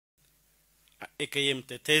aka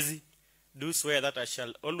Mtetezi, do swear that I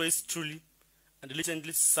shall always truly and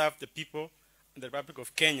diligently serve the people of the Republic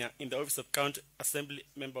of Kenya in the office of County Assembly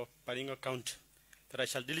Member of Baringo County, that I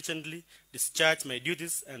shall diligently discharge my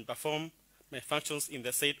duties and perform my functions in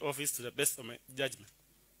the said office to the best of my judgment,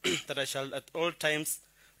 that I shall at all times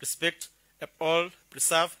respect, uphold,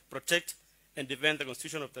 preserve, protect, and defend the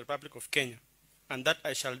Constitution of the Republic of Kenya, and that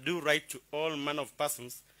I shall do right to all manner of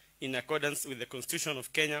persons in accordance with the Constitution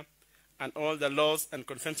of Kenya and all the laws and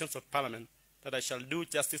conventions of Parliament, that I shall do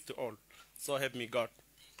justice to all. So help me God.